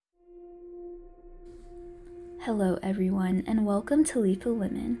Hello, everyone, and welcome to Lethal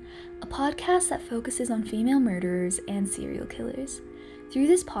Women, a podcast that focuses on female murderers and serial killers. Through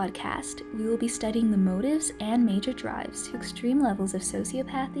this podcast, we will be studying the motives and major drives to extreme levels of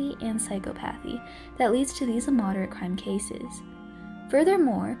sociopathy and psychopathy that leads to these immoderate crime cases.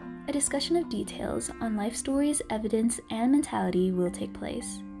 Furthermore, a discussion of details on life stories, evidence, and mentality will take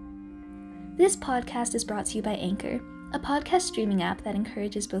place. This podcast is brought to you by Anchor, a podcast streaming app that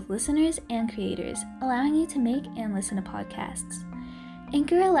encourages both listeners and creators, allowing you to make and listen to podcasts.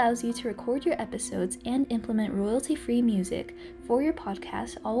 Anchor allows you to record your episodes and implement royalty-free music for your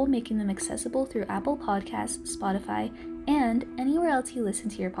podcast, all while making them accessible through Apple Podcasts, Spotify, and anywhere else you listen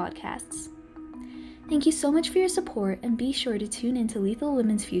to your podcasts. Thank you so much for your support, and be sure to tune into Lethal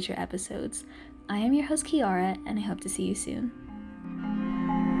Women's future episodes. I am your host, Kiara, and I hope to see you soon.